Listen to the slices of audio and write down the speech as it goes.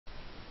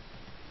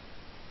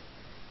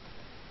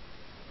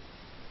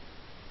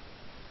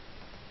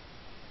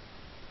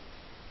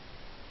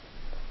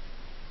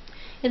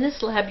In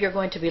this lab, you're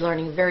going to be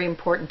learning very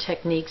important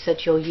techniques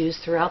that you'll use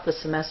throughout the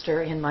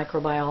semester in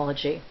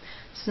microbiology.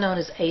 It's known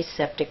as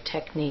aseptic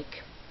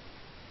technique.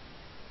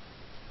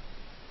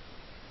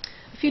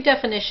 A few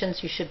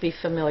definitions you should be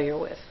familiar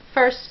with.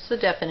 First, the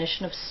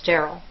definition of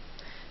sterile.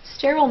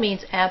 Sterile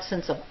means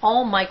absence of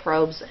all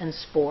microbes and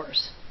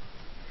spores.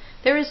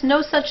 There is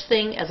no such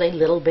thing as a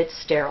little bit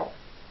sterile.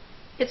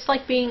 It's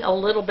like being a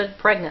little bit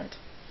pregnant.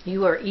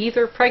 You are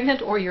either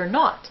pregnant or you're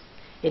not.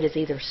 It is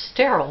either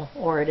sterile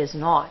or it is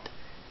not.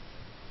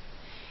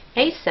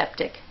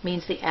 Aseptic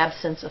means the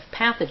absence of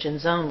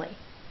pathogens only.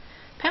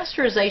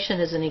 Pasteurization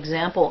is an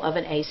example of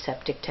an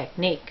aseptic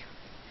technique.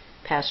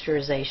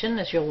 Pasteurization,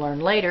 as you'll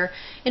learn later,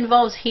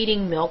 involves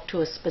heating milk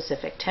to a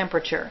specific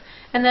temperature,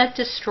 and that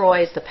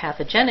destroys the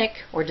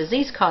pathogenic or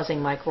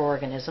disease-causing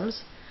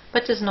microorganisms,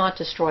 but does not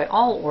destroy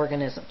all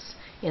organisms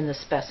in the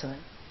specimen.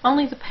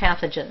 Only the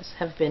pathogens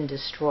have been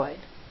destroyed.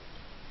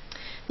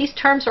 These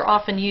terms are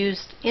often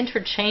used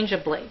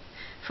interchangeably.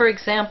 For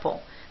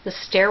example, the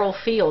sterile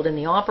field in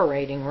the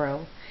operating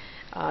room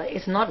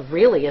is not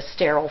really a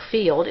sterile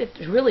field. It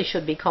really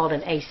should be called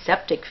an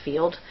aseptic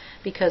field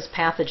because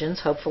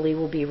pathogens hopefully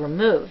will be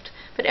removed.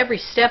 But every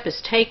step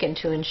is taken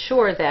to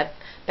ensure that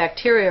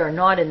bacteria are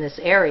not in this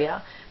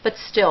area, but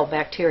still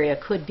bacteria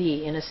could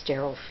be in a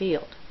sterile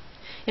field.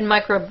 In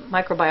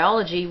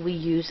microbiology, we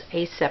use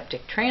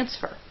aseptic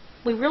transfer.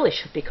 We really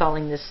should be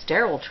calling this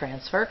sterile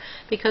transfer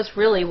because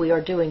really we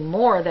are doing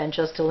more than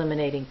just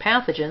eliminating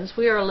pathogens.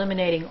 We are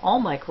eliminating all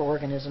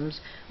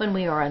microorganisms when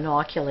we are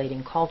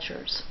inoculating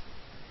cultures.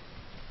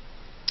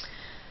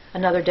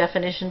 Another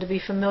definition to be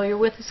familiar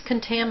with is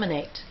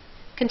contaminate.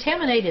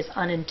 Contaminate is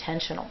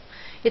unintentional.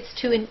 It's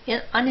to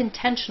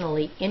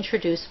unintentionally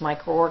introduce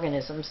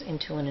microorganisms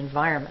into an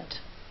environment.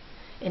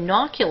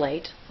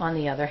 Inoculate, on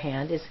the other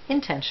hand, is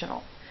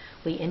intentional.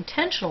 We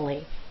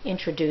intentionally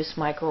introduce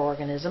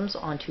microorganisms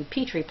onto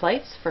Petri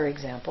plates, for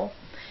example,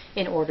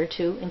 in order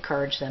to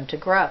encourage them to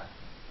grow.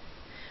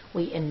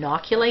 We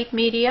inoculate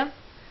media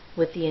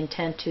with the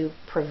intent to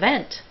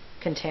prevent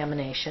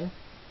contamination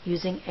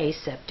using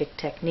aseptic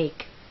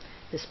technique.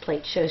 This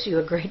plate shows you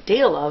a great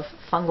deal of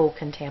fungal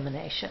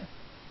contamination.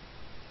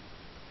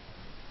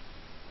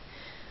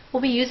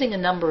 We'll be using a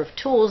number of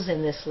tools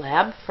in this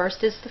lab.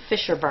 First is the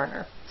Fisher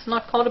burner. It's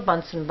not called a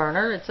Bunsen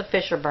burner, it's a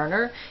Fisher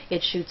burner.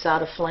 It shoots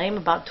out a flame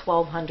about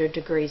 1200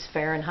 degrees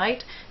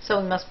Fahrenheit, so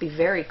we must be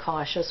very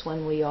cautious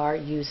when we are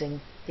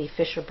using the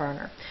Fisher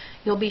burner.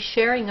 You'll be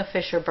sharing a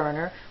Fisher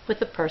burner with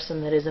the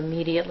person that is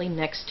immediately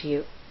next to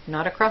you,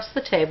 not across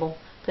the table,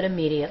 but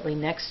immediately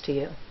next to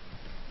you.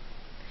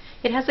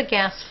 It has a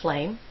gas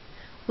flame.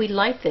 We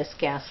light this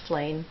gas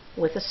flame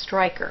with a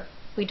striker.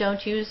 We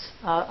don't use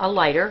a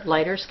lighter.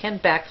 Lighters can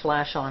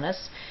backflash on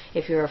us.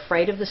 If you're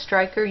afraid of the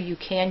striker, you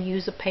can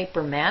use a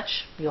paper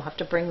match. You'll have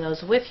to bring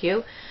those with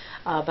you,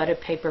 but a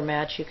paper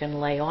match you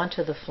can lay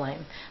onto the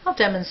flame. I'll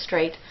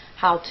demonstrate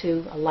how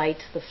to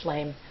light the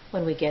flame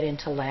when we get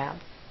into lab.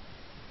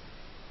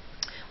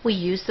 We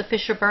use the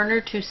Fisher burner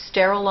to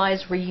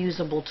sterilize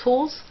reusable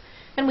tools,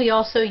 and we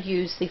also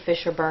use the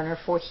Fisher burner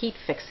for heat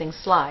fixing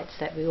slides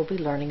that we will be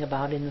learning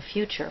about in the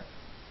future.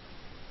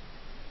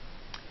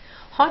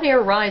 Hot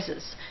air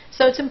rises,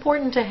 so it's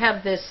important to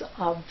have this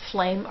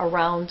flame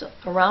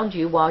around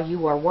you while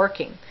you are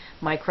working.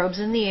 Microbes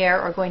in the air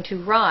are going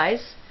to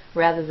rise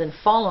rather than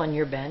fall on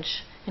your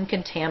bench and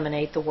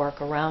contaminate the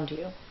work around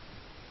you.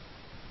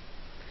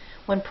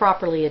 When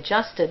properly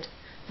adjusted,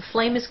 the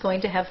flame is going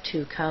to have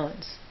two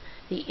cones.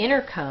 The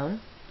inner cone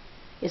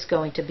is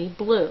going to be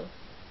blue.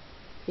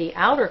 The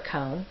outer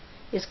cone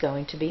is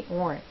going to be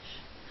orange.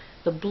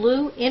 The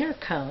blue inner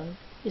cone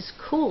is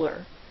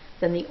cooler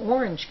than the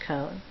orange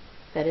cone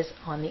that is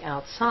on the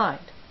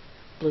outside.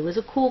 Blue is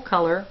a cool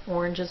color,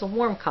 orange is a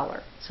warm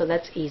color, so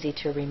that's easy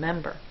to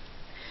remember.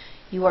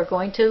 You are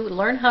going to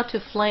learn how to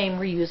flame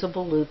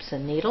reusable loops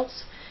and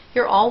needles.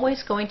 You're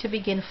always going to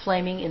begin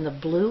flaming in the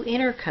blue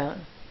inner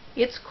cone.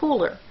 It's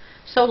cooler,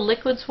 so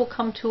liquids will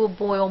come to a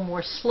boil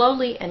more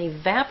slowly and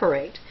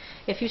evaporate.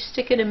 If you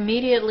stick it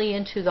immediately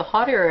into the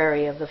hotter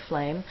area of the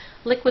flame,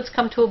 liquids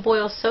come to a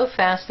boil so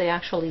fast they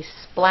actually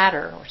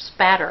splatter or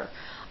spatter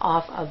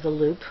off of the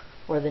loop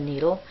or the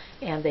needle,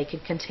 and they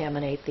could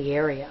contaminate the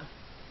area.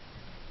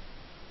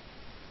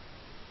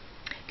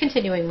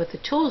 Continuing with the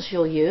tools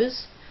you'll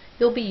use,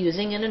 you'll be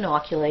using an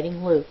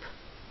inoculating loop.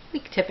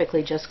 We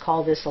typically just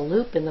call this a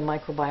loop in the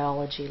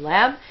microbiology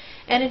lab,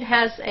 and it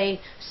has a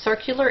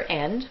circular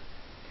end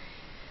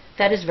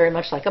that is very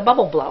much like a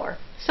bubble blower.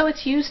 So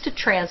it's used to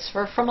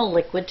transfer from a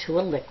liquid to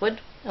a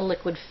liquid. A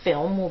liquid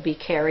film will be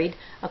carried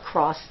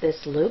across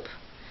this loop,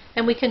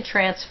 and we can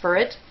transfer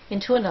it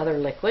into another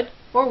liquid,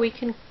 or we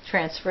can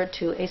transfer it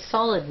to a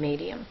solid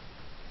medium.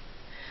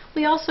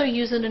 We also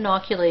use an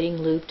inoculating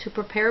loop to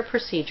prepare a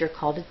procedure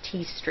called a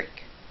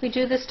T-streak. We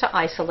do this to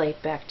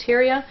isolate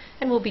bacteria,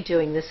 and we'll be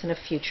doing this in a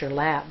future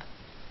lab.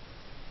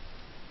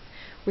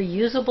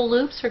 Reusable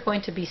loops are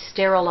going to be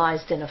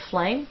sterilized in a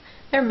flame.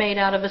 They're made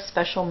out of a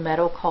special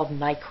metal called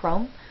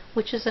nichrome,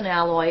 which is an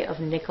alloy of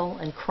nickel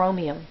and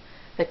chromium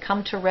that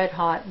come to red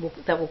hot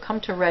that will come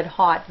to red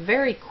hot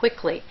very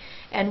quickly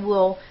and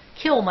will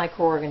kill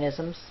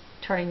microorganisms,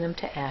 turning them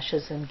to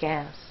ashes and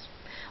gas.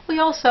 We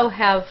also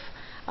have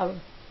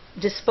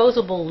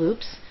disposable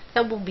loops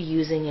that we'll be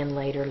using in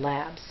later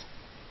labs.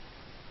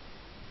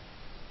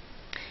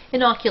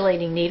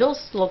 Inoculating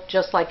needles look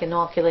just like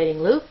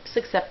inoculating loops,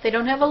 except they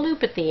don't have a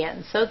loop at the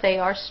end, so they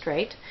are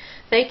straight.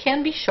 They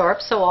can be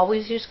sharp, so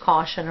always use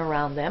caution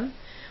around them.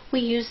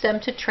 We use them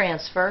to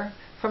transfer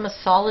from a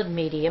solid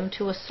medium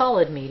to a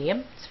solid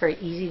medium. It's very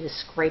easy to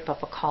scrape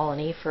up a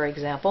colony, for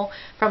example,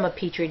 from a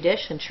petri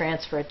dish and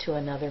transfer it to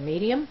another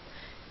medium.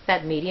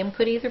 That medium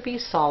could either be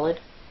solid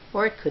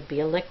or it could be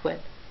a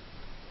liquid.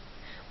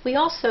 We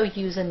also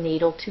use a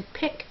needle to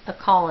pick a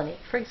colony.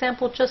 For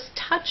example, just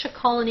touch a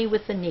colony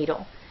with the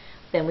needle.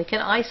 Then we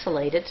can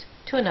isolate it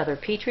to another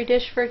petri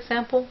dish, for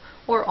example,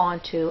 or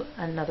onto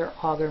another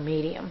agar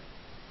medium.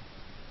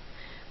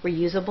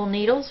 Reusable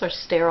needles are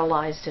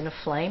sterilized in a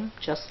flame,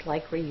 just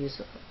like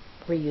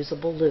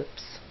reusable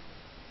loops.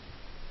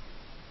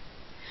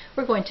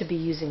 We're going to be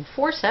using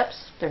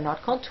forceps. They're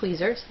not called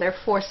tweezers. They're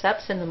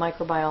forceps in the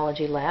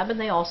microbiology lab, and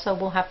they also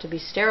will have to be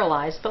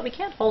sterilized, but we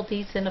can't hold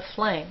these in a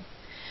flame.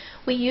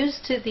 We use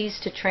these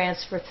to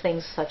transfer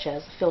things such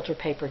as filter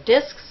paper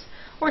discs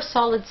or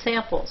solid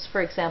samples.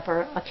 For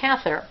example, a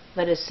catheter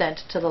that is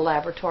sent to the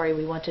laboratory,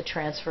 we want to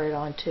transfer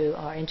it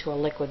into a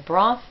liquid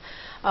broth.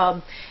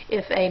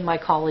 If a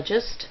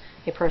mycologist,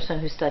 a person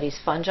who studies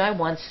fungi,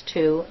 wants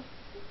to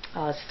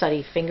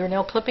study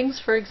fingernail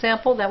clippings, for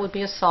example, that would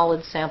be a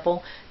solid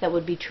sample that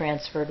would be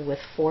transferred with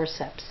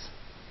forceps.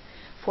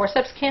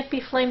 Forceps can't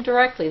be flamed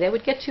directly. They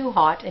would get too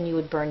hot and you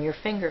would burn your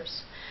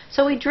fingers.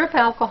 So we drip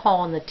alcohol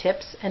on the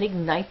tips and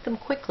ignite them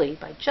quickly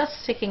by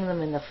just sticking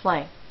them in the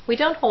flame. We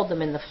don't hold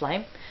them in the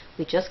flame.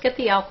 We just get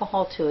the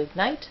alcohol to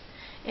ignite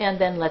and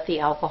then let the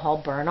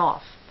alcohol burn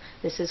off.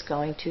 This is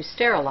going to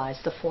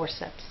sterilize the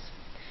forceps.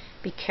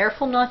 Be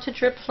careful not to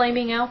drip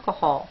flaming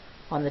alcohol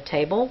on the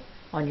table,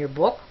 on your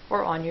book,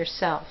 or on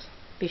yourself.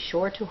 Be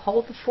sure to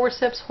hold the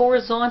forceps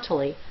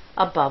horizontally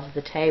above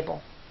the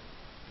table.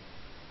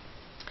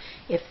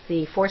 If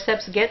the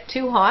forceps get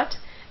too hot,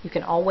 you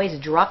can always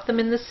drop them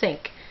in the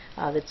sink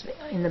that's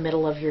in the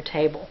middle of your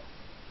table.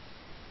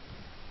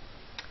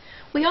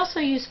 We also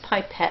use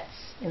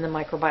pipettes in the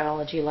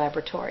microbiology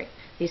laboratory.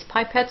 These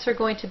pipettes are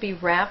going to be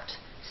wrapped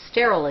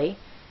sterilely,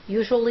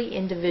 usually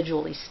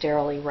individually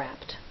sterilely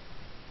wrapped.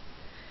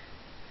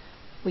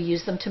 We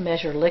use them to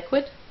measure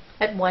liquid.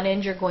 At one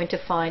end you're going to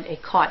find a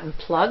cotton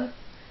plug.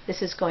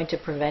 This is going to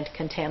prevent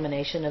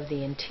contamination of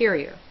the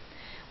interior.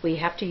 We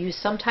have to use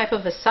some type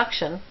of a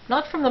suction,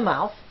 not from the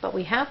mouth, but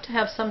we have to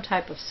have some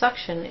type of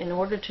suction in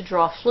order to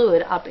draw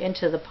fluid up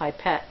into the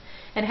pipette.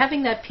 And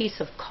having that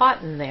piece of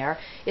cotton there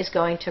is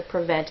going to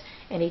prevent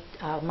any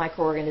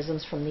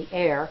microorganisms from the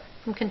air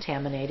from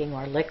contaminating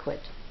our liquid.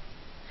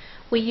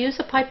 We use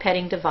a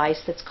pipetting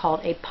device that's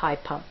called a pie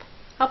pump.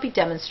 I'll be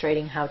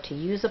demonstrating how to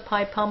use a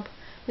pie pump.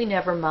 We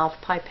never mouth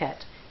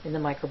pipette in the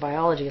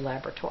microbiology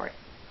laboratory.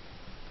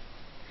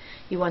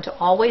 You want to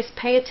always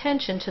pay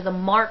attention to the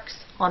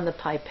marks on the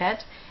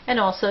pipette and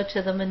also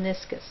to the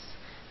meniscus.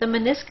 The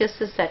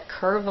meniscus is that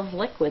curve of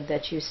liquid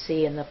that you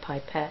see in the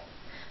pipette.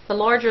 The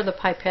larger the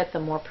pipette, the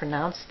more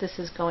pronounced this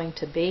is going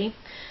to be,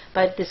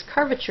 but this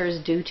curvature is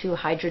due to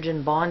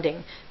hydrogen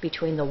bonding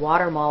between the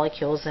water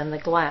molecules and the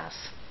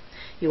glass.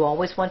 You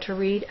always want to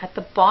read at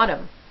the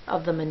bottom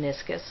of the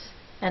meniscus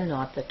and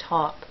not the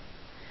top.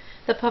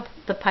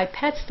 The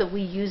pipettes that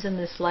we use in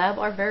this lab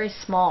are very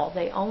small.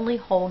 They only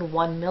hold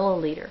 1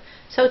 milliliter,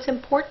 so it's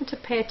important to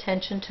pay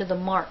attention to the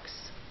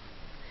marks.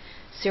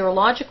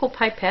 Serological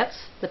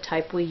pipettes, the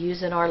type we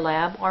use in our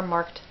lab, are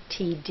marked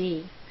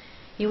TD.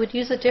 You would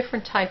use a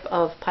different type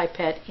of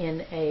pipette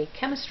in a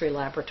chemistry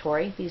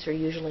laboratory. These are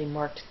usually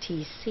marked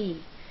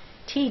TC.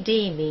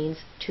 TD means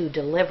to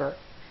deliver.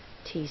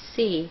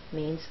 TC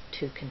means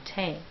to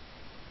contain.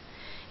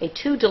 A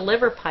to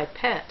deliver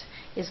pipette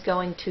is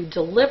going to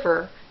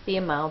deliver the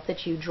amount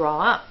that you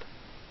draw up,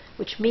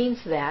 which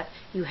means that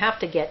you have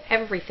to get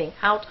everything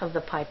out of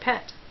the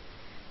pipette.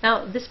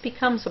 Now this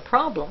becomes a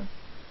problem.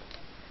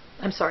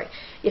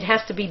 It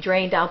has to be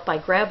drained out by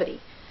gravity.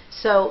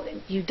 So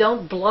you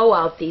don't blow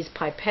out these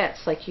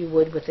pipettes like you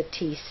would with a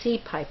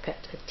TC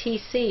pipette. A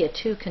TC, a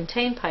to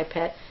contain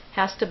pipette,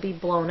 has to be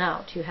blown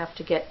out. You have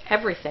to get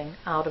everything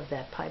out of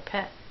that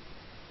pipette.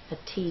 A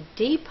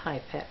TD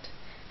pipette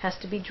has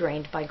to be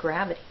drained by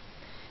gravity.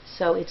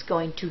 So it's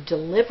going to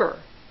deliver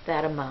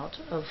that amount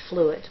of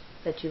fluid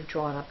that you've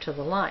drawn up to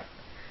the line.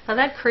 Now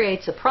that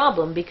creates a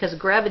problem because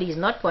gravity is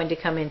not going to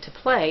come into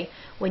play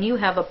when you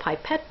have a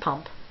pipette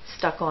pump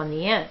stuck on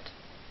the end.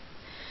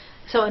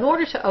 So in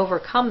order to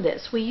overcome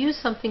this, we use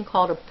something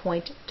called a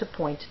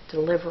point-to-point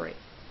delivery.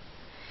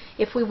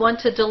 If we want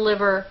to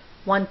deliver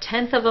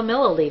 1/10 of a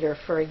milliliter,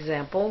 for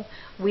example,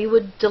 we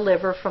would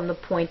deliver from the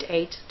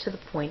 0.8 to the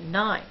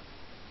 0.9.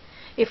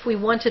 If we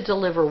want to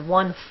deliver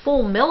 1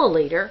 full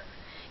milliliter,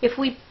 if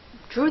we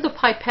drew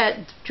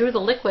the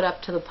liquid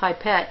up to the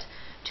pipette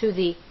to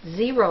the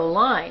 0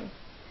 line,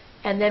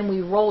 and then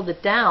we rolled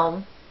it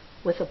down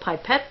with a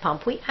pipette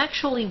pump, we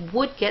actually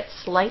would get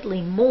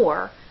slightly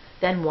more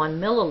than 1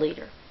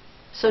 milliliter.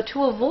 So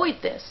to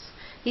avoid this,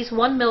 these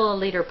 1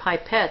 milliliter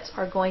pipettes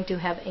are going to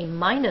have a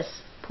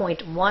minus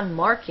 0.1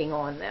 marking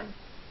on them.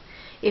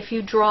 If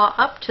you draw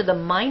up to the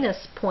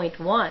minus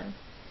 0.1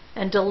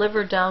 and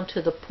deliver down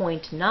to the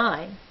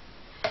 0.9,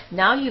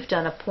 now you've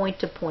done a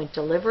point-to-point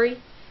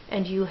delivery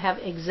and you have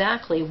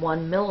exactly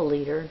 1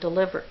 milliliter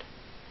delivered.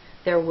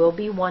 There will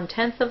be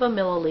 1/10 of a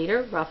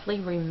milliliter roughly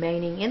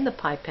remaining in the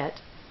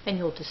pipette, and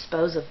you'll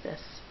dispose of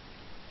this.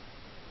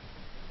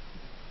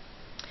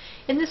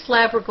 In this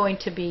lab, we're going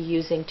to be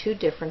using two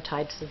different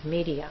types of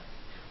media.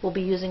 We'll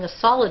be using a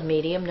solid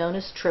medium known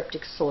as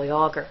tryptic soy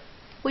agar.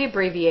 We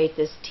abbreviate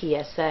this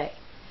TSA.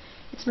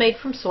 It's made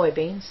from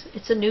soybeans.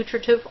 It's a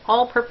nutritive,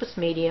 all-purpose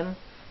medium.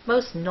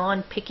 Most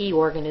non-picky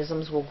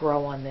organisms will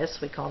grow on this.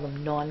 We call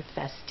them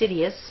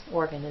non-fastidious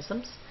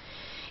organisms.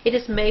 It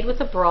is made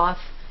with a broth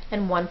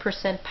and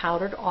 1%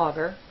 powdered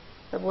agar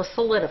that will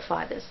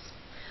solidify this.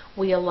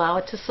 We allow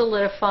it to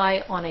solidify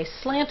on a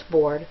slant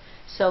board,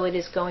 so it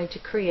is going to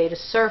create a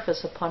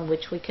surface upon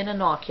which we can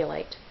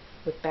inoculate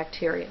with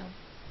bacteria.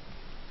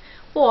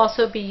 We'll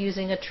also be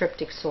using a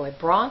tryptic soy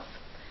broth.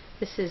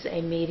 This is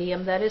a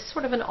medium that is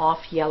sort of an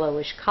off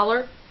yellowish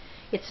color.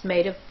 It's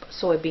made of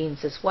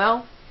soybeans as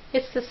well.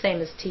 It's the same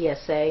as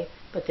TSA,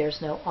 but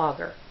there's no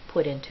agar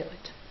put into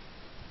it.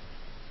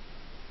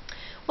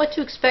 What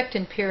to expect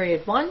in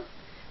period 1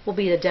 will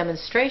be a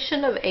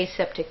demonstration of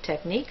aseptic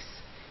techniques,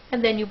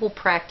 and then you will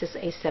practice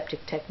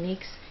aseptic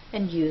techniques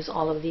and use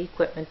all of the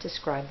equipment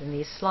described in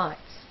these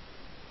slides.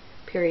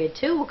 Period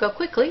 2 will go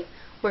quickly.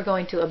 We're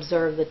going to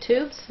observe the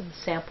tubes and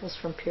samples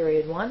from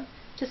period 1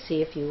 to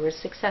see if you were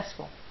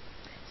successful.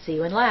 See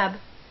you in lab.